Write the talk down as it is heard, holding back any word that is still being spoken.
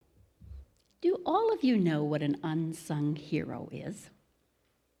Do all of you know what an unsung hero is?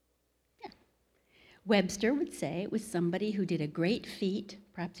 Yeah. Webster would say it was somebody who did a great feat,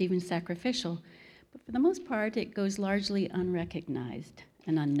 perhaps even sacrificial, but for the most part, it goes largely unrecognized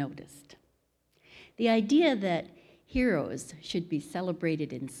and unnoticed. The idea that heroes should be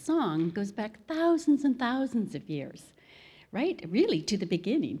celebrated in song goes back thousands and thousands of years, right? Really, to the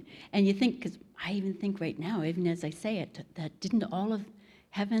beginning. And you think, because I even think right now, even as I say it, that didn't all of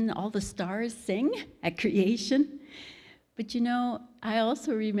heaven, all the stars sing at creation? But you know, I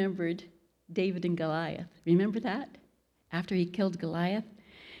also remembered David and Goliath. Remember that? After he killed Goliath,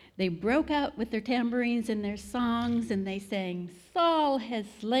 they broke out with their tambourines and their songs, and they sang, "Saul has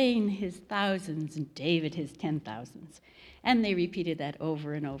slain his thousands and David his 10,000s." And they repeated that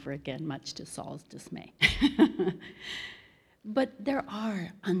over and over again, much to Saul's dismay. But there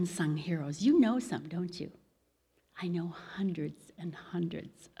are unsung heroes. You know some, don't you? I know hundreds and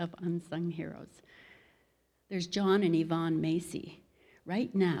hundreds of unsung heroes. There's John and Yvonne Macy,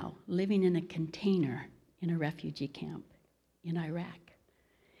 right now living in a container in a refugee camp in Iraq,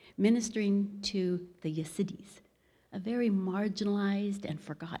 ministering to the Yazidis, a very marginalized and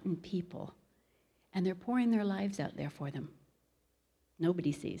forgotten people, and they're pouring their lives out there for them.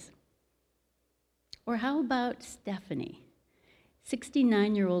 Nobody sees. Or how about Stephanie,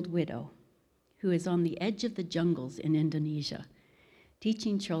 69-year-old widow, who is on the edge of the jungles in Indonesia,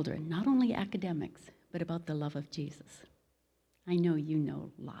 teaching children not only academics, but about the love of Jesus. I know you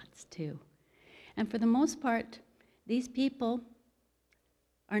know lots too. And for the most part, these people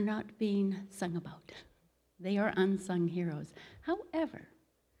are not being sung about. They are unsung heroes. However,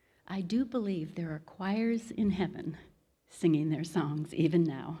 I do believe there are choirs in heaven singing their songs even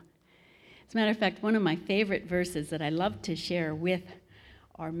now. As a matter of fact, one of my favorite verses that I love to share with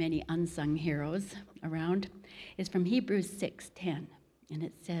our many unsung heroes around is from Hebrews 6:10, and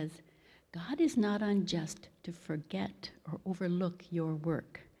it says, "God is not unjust to forget or overlook your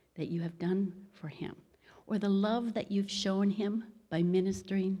work that you have done for him, or the love that you've shown him by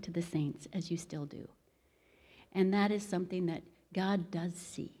ministering to the saints as you still do." And that is something that God does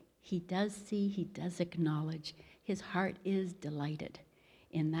see. He does see, he does acknowledge. His heart is delighted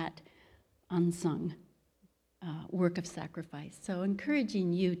in that unsung work of sacrifice. So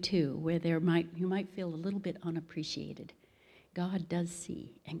encouraging you too, where you might feel a little bit unappreciated. God does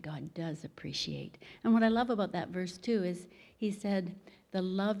see and God does appreciate. And what I love about that verse too is he said, the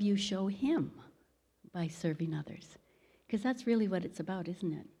love you show him by serving others. Because that's really what it's about,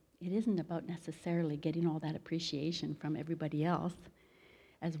 isn't it? It isn't about necessarily getting all that appreciation from everybody else,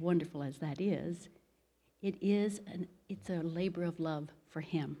 as wonderful as that is. It's a labor of love for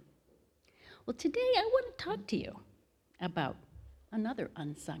him. Well, today I want to talk to you about another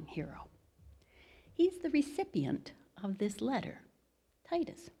unsung hero. He's the recipient of this letter,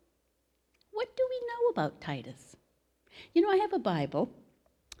 Titus. What do we know about Titus? You know, I have a Bible.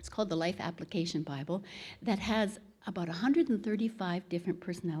 It's called the Life Application Bible that has about 135 different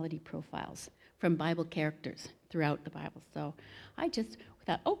personality profiles from Bible characters throughout the Bible. So I just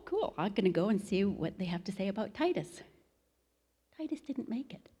thought, oh, cool, I'm going to go and see what they have to say about Titus. Titus didn't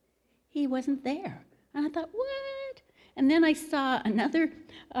make it. He wasn't there. And I thought, what? And then I saw another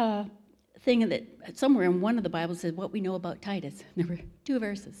thing that somewhere in one of the Bibles said what we know about Titus. There were 2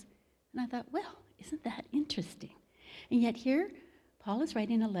 verses. And I thought, well, isn't that interesting? And yet here, Paul is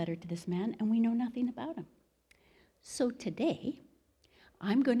writing a letter to this man, and we know nothing about him. So today,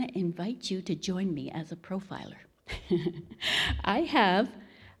 I'm going to invite you to join me as a profiler. I have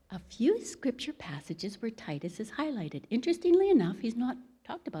a few scripture passages where Titus is highlighted. Interestingly enough, he's not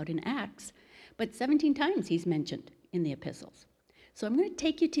talked about in Acts, but 17 times he's mentioned in the epistles. So I'm going to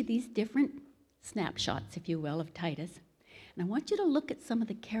take you to these different snapshots, if you will, of Titus, and I want you to look at some of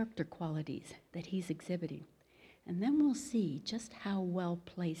the character qualities that he's exhibiting, and then we'll see just how well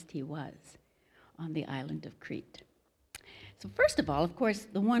placed he was on the island of Crete. So first of all, of course,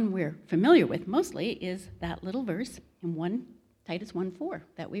 the one we're familiar with mostly is that little verse in Titus 1:4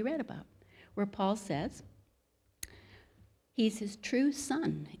 that we read about, where Paul says, he's his true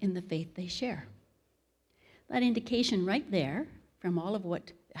son in the faith they share. That indication right there from all of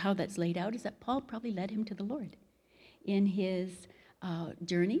how that's laid out is that Paul probably led him to the Lord in his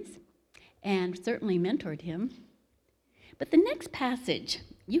journeys and certainly mentored him. But the next passage,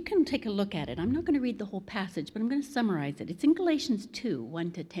 you can take a look at it. I'm not going to read the whole passage, but I'm going to summarize it. It's in Galatians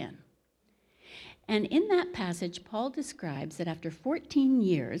 2:1-10. And in that passage, Paul describes that after 14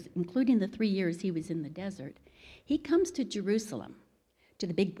 years, including the 3 years he was in the desert, he comes to Jerusalem, to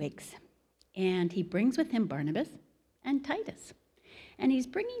the bigwigs, and he brings with him Barnabas and Titus. And he's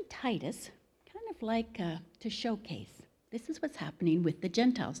bringing Titus kind of like to showcase This is what's happening with the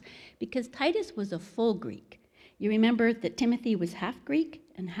Gentiles, because Titus was a full Greek. You remember that Timothy was half Greek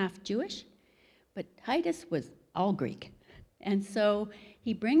and half Jewish, but Titus was all Greek. And so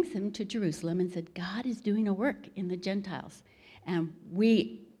he brings him to Jerusalem and said, God is doing a work in the Gentiles, and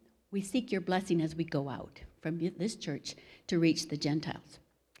we seek your blessing as we go out from this church to reach the Gentiles.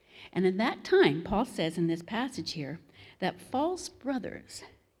 And at that time, Paul says in this passage here, that false brothers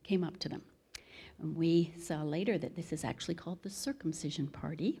came up to them. And we saw later that this is actually called the circumcision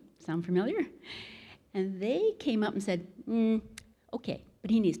party. Sound familiar? And they came up and said, okay,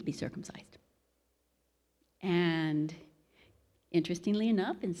 but he needs to be circumcised. And interestingly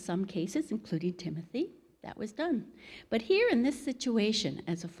enough, in some cases, including Timothy, that was done. But here in this situation,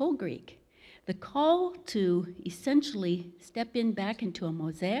 as a full Greek, the call to essentially step in back into a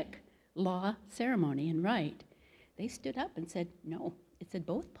Mosaic law ceremony and rite, they stood up and said, no. It said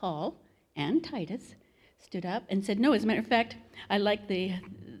both Paul and Titus stood up and said, no. As a matter of fact, I like the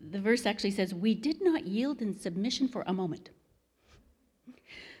verse actually says, we did not yield in submission for a moment.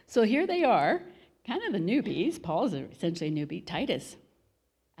 So here they are, kind of the newbies. Paul's essentially a newbie. Titus,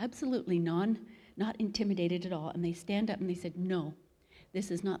 absolutely not intimidated at all. And they stand up and they said, no,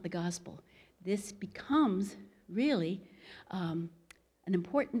 this is not the gospel. This becomes really an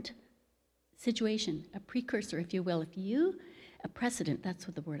important situation, a precursor, if you will. A precedent, that's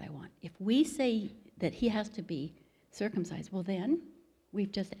what the word I want. If we say that he has to be circumcised, well then,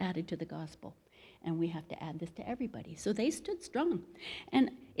 we've just added to the gospel. And we have to add this to everybody. So they stood strong. And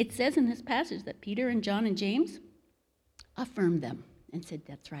it says in this passage that Peter and John and James affirmed them and said,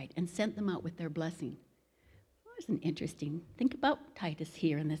 that's right, and sent them out with their blessing. Well, isn't interesting? Think about Titus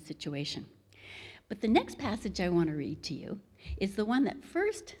here in this situation. But the next passage I want to read to you is the one that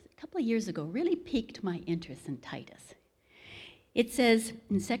first, a couple of years ago, really piqued my interest in Titus. It says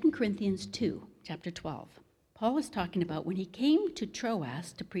in 2 Corinthians 2, chapter 12, Paul is talking about when he came to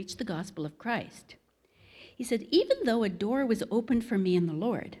Troas to preach the gospel of Christ. He said, even though a door was opened for me in the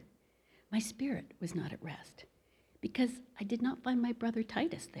Lord, my spirit was not at rest, because I did not find my brother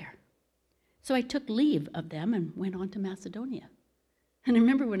Titus there. So I took leave of them and went on to Macedonia. And I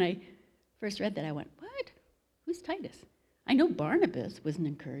remember when I first read that, I went, what? Who's Titus? I know Barnabas was an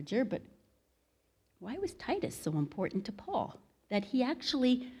encourager, but why was Titus so important to Paul? That he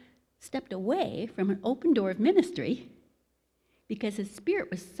actually stepped away from an open door of ministry because his spirit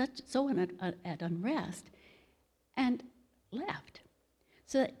was so at unrest and left.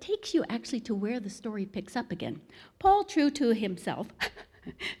 So that takes you actually to where the story picks up again. Paul, true to himself,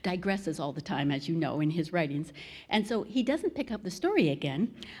 digresses all the time, as you know, in his writings. And so he doesn't pick up the story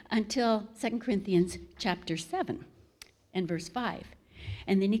again until 2 Corinthians chapter 7 and verse 5.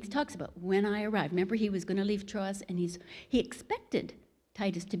 And then he talks about when I arrived. Remember, he was going to leave Troas, and he expected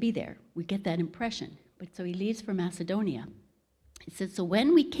Titus to be there. We get that impression. But so he leaves for Macedonia. It says, so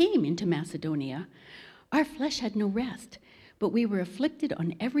when we came into Macedonia, our flesh had no rest, but we were afflicted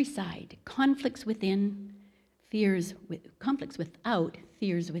on every side, conflicts within, conflicts without,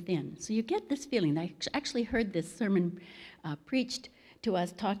 fears within. So you get this feeling. I actually heard this sermon preached to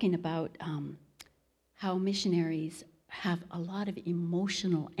us talking about how missionaries have a lot of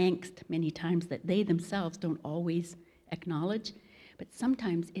emotional angst many times that they themselves don't always acknowledge, but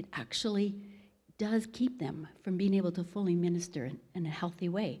sometimes it actually does keep them from being able to fully minister in a healthy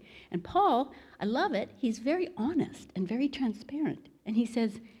way. And Paul, I love it, he's very honest and very transparent. And he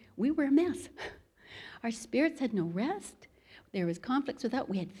says, we were a mess. Our spirits had no rest. There was conflicts without.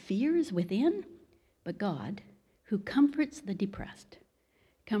 We had fears within. But God, who comforts the depressed,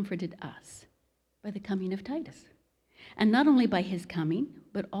 comforted us by the coming of Titus. And not only by his coming,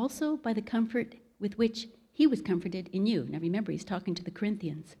 but also by the comfort with which he was comforted in you. Now remember, he's talking to the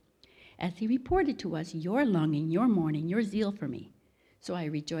Corinthians. As he reported to us your longing, your mourning, your zeal for me. So I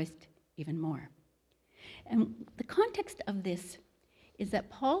rejoiced even more. And the context of this is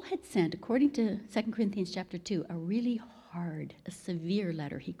that Paul had sent, according to 2 Corinthians chapter 2, a really hard, a severe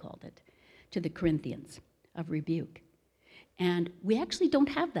letter, he called it, to the Corinthians of rebuke. And we actually don't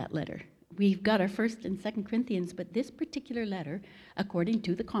have that letter. We've got our 1st and 2nd Corinthians, but this particular letter, according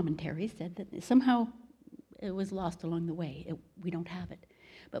to the commentary, said that somehow it was lost along the way. We don't have it.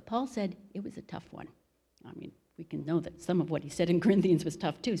 But Paul said it was a tough one. I mean, we can know that some of what he said in Corinthians was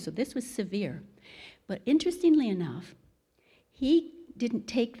tough too, so this was severe. But interestingly enough, he didn't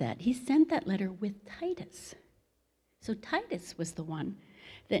take that. He sent that letter with Titus. So Titus was the one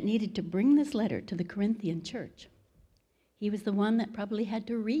that needed to bring this letter to the Corinthian church. He was the one that probably had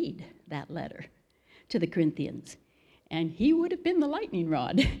to read that letter to the Corinthians. And he would have been the lightning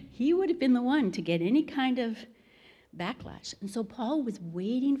rod. He would have been the one to get any kind of backlash. And so Paul was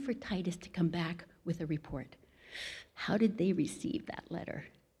waiting for Titus to come back with a report. How did they receive that letter?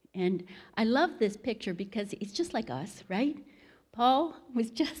 And I love this picture because it's just like us, right? Paul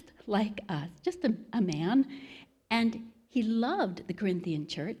was just like us, just a man, and he loved the Corinthian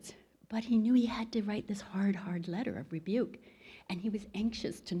church, but he knew he had to write this hard letter of rebuke, and he was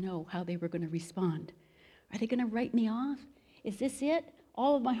anxious to know how they were going to respond. Are they going to write me off? Is this it?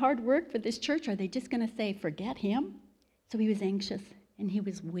 All of my hard work for this church, are they just going to say, forget him? So he was anxious, and he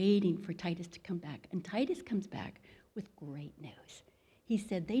was waiting for Titus to come back, and Titus comes back with great news. He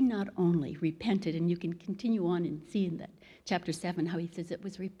said they not only repented, and you can continue on and see in that chapter 7 how he says it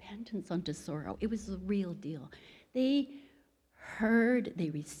was repentance unto sorrow. It was the real deal. They heard, they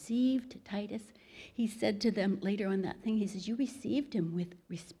received Titus. He said to them later on that thing, he says, you received him with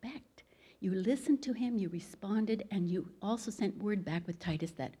respect. You listened to him, you responded, and you also sent word back with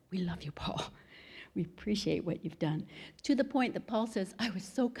Titus that we love you, Paul. We appreciate what you've done. To the point that Paul says, I was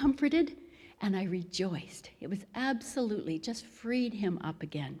so comforted and I rejoiced. It was absolutely just freed him up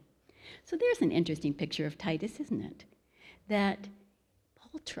again. So there's an interesting picture of Titus, isn't it? That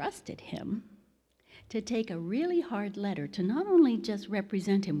Paul trusted him to take a really hard letter to not only just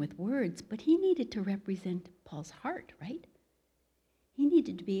represent him with words, but he needed to represent Paul's heart, right? He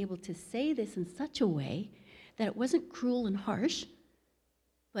needed to be able to say this in such a way that it wasn't cruel and harsh,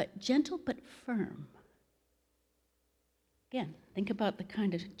 but gentle but firm. Again, think about the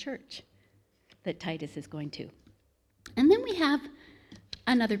kind of church that Titus is going to. And then we have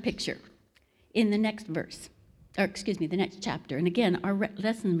another picture in the next verse, the next chapter. And again, our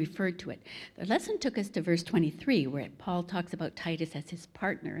lesson referred to it. The lesson took us to verse 23, where Paul talks about Titus as his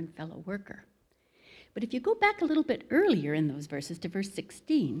partner and fellow worker. But if you go back a little bit earlier in those verses to verse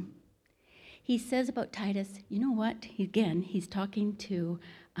 16, he says about Titus, you know what? He's talking to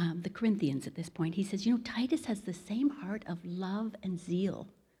the Corinthians at this point. He says, Titus has the same heart of love and zeal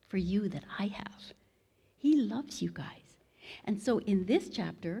for you that I have. He loves you guys. And so in this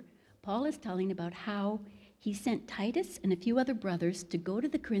chapter, Paul is telling about how he sent Titus and a few other brothers to go to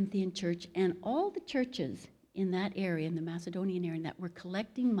the Corinthian church and all the churches in that area, in the Macedonian area, that were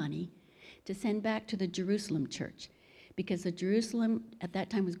collecting money to send back to the Jerusalem church, because the Jerusalem at that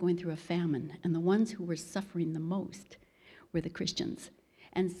time was going through a famine, and the ones who were suffering the most were the Christians.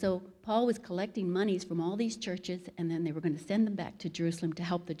 And so Paul was collecting monies from all these churches, and then they were going to send them back to Jerusalem to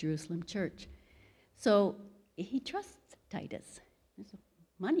help the Jerusalem church. So he trusts Titus. There's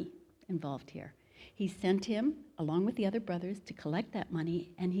money involved here. He sent him, along with the other brothers, to collect that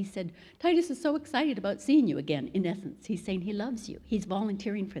money, and he said, Titus is so excited about seeing you again. In essence, he's saying he loves you. He's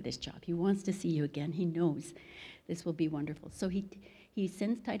volunteering for this job. He wants to see you again. He knows this will be wonderful. So he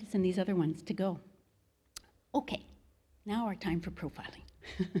sends Titus and these other ones to go. Okay, now our time for profiling.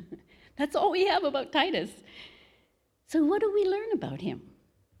 That's all we have about Titus. So what do we learn about him?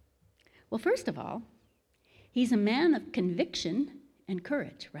 Well, first of all, he's a man of conviction and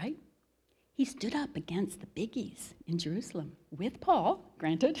courage, right? He stood up against the biggies in Jerusalem with Paul,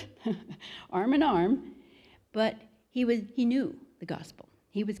 granted, arm in arm, but he knew the gospel.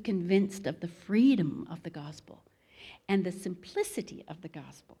 He was convinced of the freedom of the gospel and the simplicity of the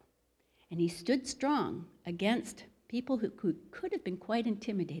gospel. And he stood strong against people who could have been quite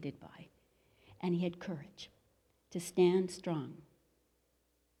intimidated by. And he had courage to stand strong.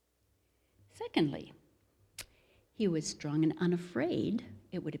 Secondly, he was strong and unafraid,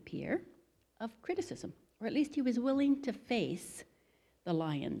 it would appear, of criticism. Or at least he was willing to face the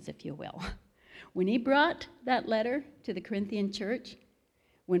lions, if you will. When he brought that letter to the Corinthian church,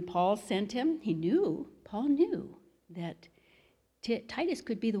 when Paul sent him, Paul knew that Titus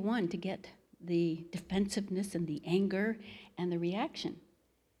could be the one to get the defensiveness and the anger and the reaction.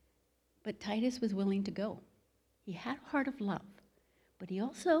 But Titus was willing to go. He had a heart of love, but he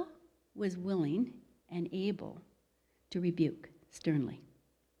also was willing and able to rebuke sternly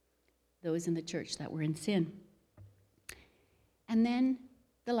those in the church that were in sin. And then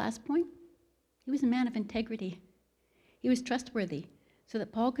the last point, he was a man of integrity. He was trustworthy, so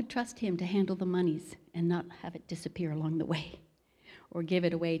that Paul could trust him to handle the monies and not have it disappear along the way or give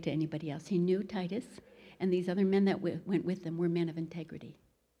it away to anybody else. He knew Titus and these other men that went with them were men of integrity.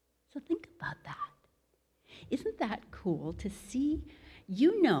 So think about that. Isn't that cool to see?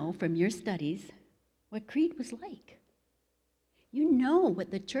 You know from your studies what Crete was like. You know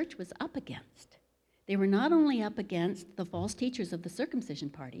what the church was up against. They were not only up against the false teachers of the circumcision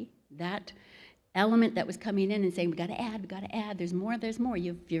party, that element that was coming in and saying, we got to add, there's more.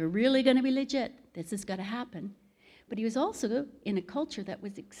 If you're really going to be legit, this has got to happen. But he was also in a culture that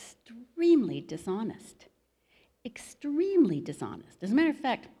was extremely dishonest. Extremely dishonest. As a matter of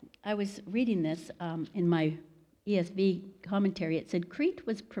fact, I was reading this in my ESV commentary. It said Crete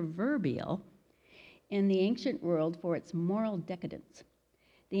was proverbial in the ancient world for its moral decadence.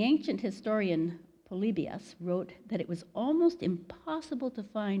 The ancient historian Polybius wrote that it was almost impossible to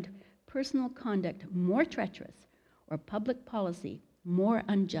find personal conduct more treacherous or public policy more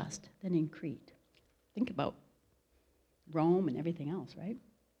unjust than in Crete. Think about Rome and everything else, right?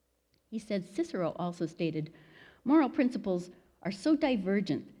 He said Cicero also stated, moral principles are so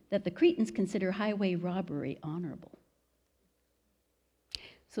divergent that the Cretans consider highway robbery honorable.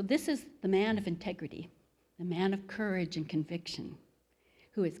 So this is the man of integrity, the man of courage and conviction,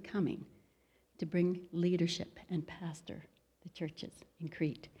 who is coming to bring leadership and pastor the churches in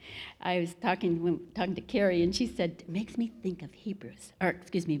Crete. I was talking to Carrie, and she said, it makes me think of Ephesians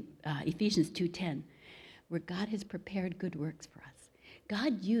 2:10, where God has prepared good works for us.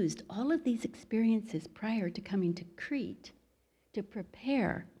 God used all of these experiences prior to coming to Crete to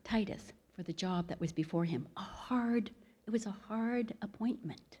prepare Titus for the job that was before him. It was a hard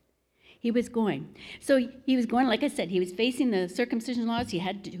appointment. He was going, like I said, he was facing the circumcision laws. He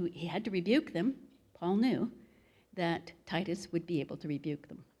had to rebuke them. Paul knew that Titus would be able to rebuke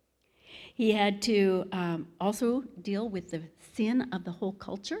them. He had to also deal with the sin of the whole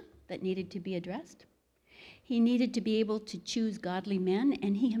culture that needed to be addressed. He needed to be able to choose godly men,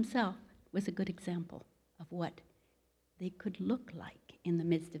 and he himself was a good example of what they could look like in the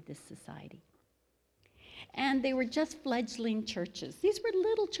midst of this society. And they were just fledgling churches. These were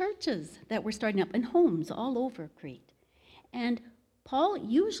little churches that were starting up in homes all over Crete. And Paul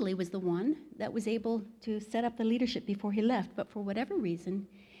usually was the one that was able to set up the leadership before he left, but for whatever reason,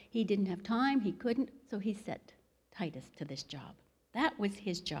 he didn't have time, he couldn't, so he set Titus to this job. That was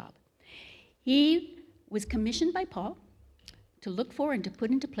his job. He was commissioned by Paul to look for and to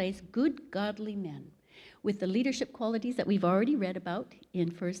put into place good, godly men with the leadership qualities that we've already read about in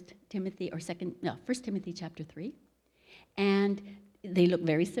 1 Timothy chapter 3. And they look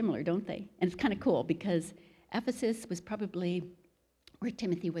very similar, don't they? And it's kind of cool because Ephesus was probably, where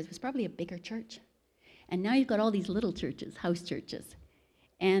Timothy was probably a bigger church. And now you've got all these little churches, house churches.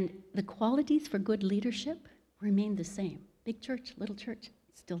 And the qualities for good leadership remain the same. Big church, little church,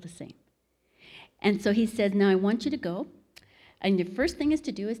 still the same. And so he says, now I want you to go. And the first thing is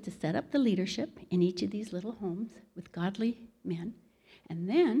to set up the leadership in each of these little homes with godly men. And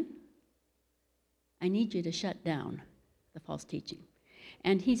then I need you to shut down the false teaching.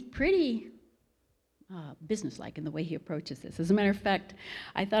 And he's pretty businesslike in the way he approaches this. As a matter of fact,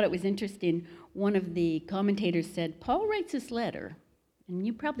 I thought it was interesting. One of the commentators said, Paul writes this letter, and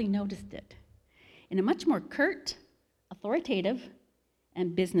you probably noticed it, in a much more curt, authoritative,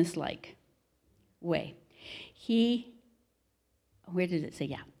 and businesslike way. Where did it say?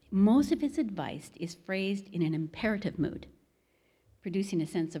 Yeah. Most of his advice is phrased in an imperative mood, producing a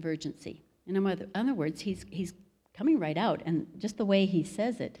sense of urgency. In other words, he's coming right out, and just the way he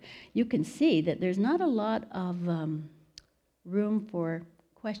says it, you can see that there's not a lot of room for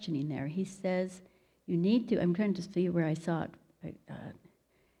questioning there. He says, you need to, I'm trying to see where I saw it,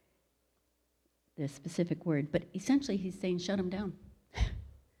 the specific word, but essentially he's saying, shut them down.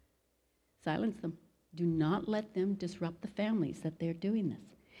 Silence them. Do not let them disrupt the families that they're doing this.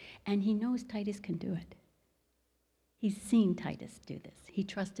 And he knows Titus can do it. He's seen Titus do this. He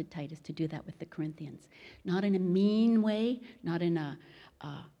trusted Titus to do that with the Corinthians. Not in a mean way, not in a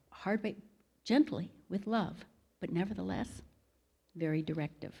hard way, gently, with love, but nevertheless, very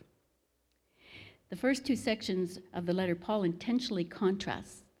directive. The first two sections of the letter, Paul intentionally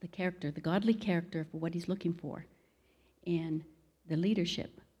contrasts the character, the godly character for what he's looking for in the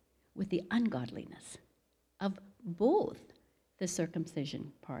leadership with the ungodliness of both the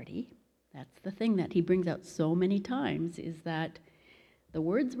circumcision party. That's the thing that he brings out so many times, is that the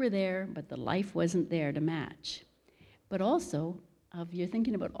words were there, but the life wasn't there to match. But also, you're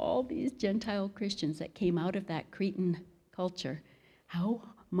thinking about all these Gentile Christians that came out of that Cretan culture, how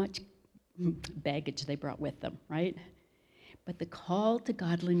much baggage they brought with them, right? But the call to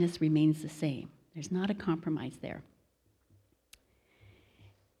godliness remains the same. There's not a compromise there.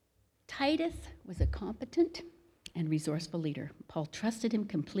 Titus was a competent and resourceful leader. Paul trusted him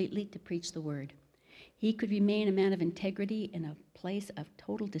completely to preach the word. He could remain a man of integrity in a place of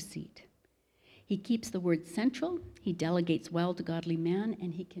total deceit. He keeps the word central. He delegates well to godly men,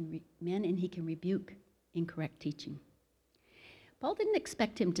 and he can rebuke incorrect teaching. Paul didn't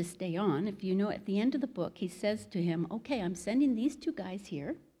expect him to stay on. If you know, at the end of the book, he says to him, okay, I'm sending these two guys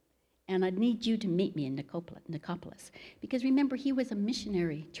here, and I need you to meet me in Nicopolis. Because remember, he was a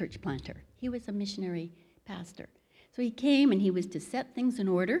missionary church planter. He was a missionary pastor. So he came, and he was to set things in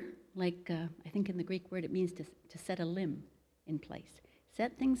order, like I think in the Greek word it means to set a limb in place.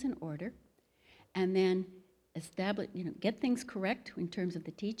 Set things in order, and then establish, get things correct in terms of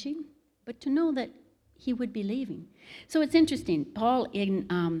the teaching, but to know that he would be leaving. So it's interesting. Paul in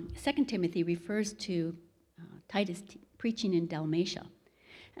 2 Timothy refers to Titus preaching in Dalmatia.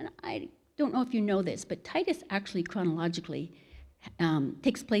 And I don't know if you know this, but Titus actually chronologically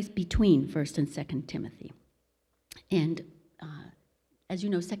takes place between 1st and 2nd Timothy. And as you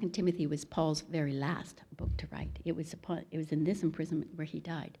know, 2nd Timothy was Paul's very last book to write. It was in this imprisonment where he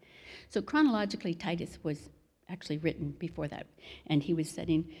died. So chronologically, Titus was actually written before that. And he was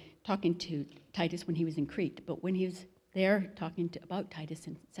talking to Titus when he was in Crete. But when he was there talking about Titus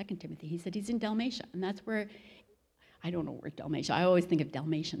in 2nd Timothy, he said he's in Dalmatia. And that's where, I don't know where Dalmatia, I always think of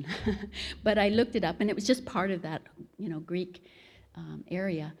Dalmatian. But I looked it up, and it was just part of that, Greek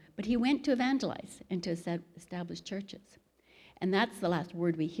area. But he went to evangelize and to establish churches. And that's the last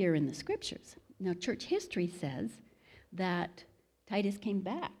word we hear in the scriptures. Now, church history says that Titus came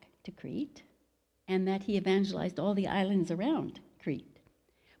back to Crete and that he evangelized all the islands around Crete.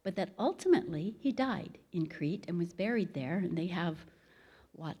 But that ultimately he died in Crete and was buried there, and they have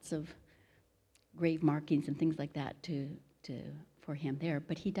lots of grave markings and things like that for him there.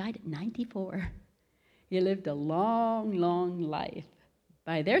 But he died at 94. He lived a long, long life.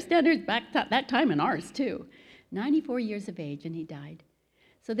 By their standards back that time, and ours too. 94 years of age, and he died.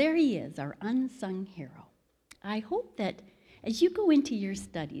 So there he is, our unsung hero. I hope that as you go into your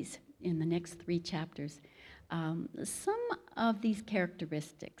studies in the next 3 chapters, some of these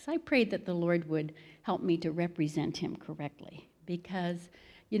characteristics, I prayed that the Lord would help me to represent him correctly, because,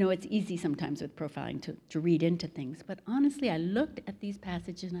 it's easy sometimes with profiling to read into things. But honestly, I looked at these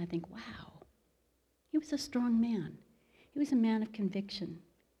passages and I think, wow, he was a strong man. He was a man of conviction.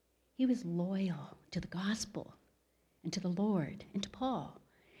 He was loyal to the gospel and to the Lord and to Paul,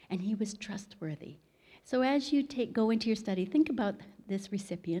 and he was trustworthy. So as you go into your study, think about this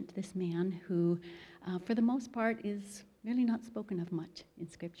recipient, this man who, for the most part, is really not spoken of much in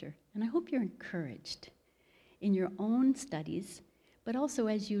Scripture. And I hope you're encouraged in your own studies, but also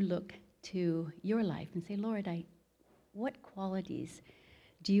as you look to your life and say, Lord, what qualities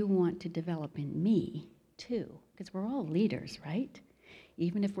do you want to develop in me too? Because we're all leaders, right?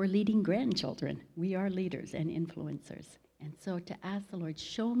 Even if we're leading grandchildren, we are leaders and influencers. And so to ask the Lord,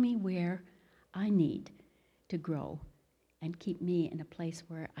 show me where I need to grow and keep me in a place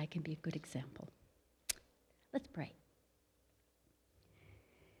where I can be a good example. Let's pray.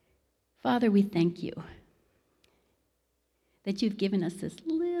 Father, we thank you that you've given us this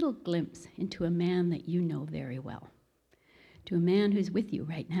little glimpse into a man that you know very well, to a man who's with you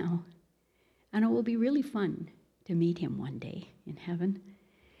right now. And it will be really fun to meet him one day in heaven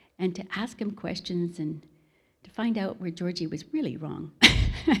and to ask him questions and to find out where Georgie was really wrong.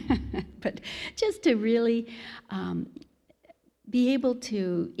 But just to really be able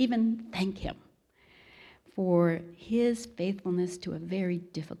to even thank him for his faithfulness to a very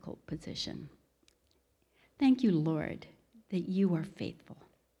difficult position. Thank you, Lord, that you are faithful,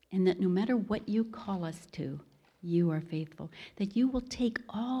 and that no matter what you call us to, you are faithful, that you will take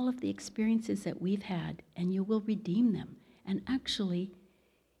all of the experiences that we've had and you will redeem them. And actually,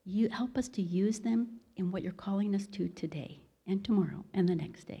 you help us to use them in what you're calling us to today and tomorrow and the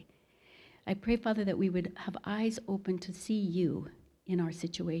next day. I pray, Father, that we would have eyes open to see you in our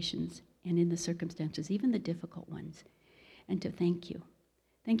situations and in the circumstances, even the difficult ones, and to thank you.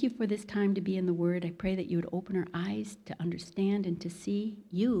 Thank you for this time to be in the Word. I pray that you would open our eyes to understand and to see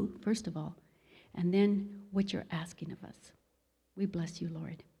you, first of all, and then what you're asking of us. We bless you,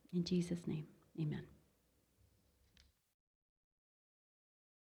 Lord. In Jesus' name, amen.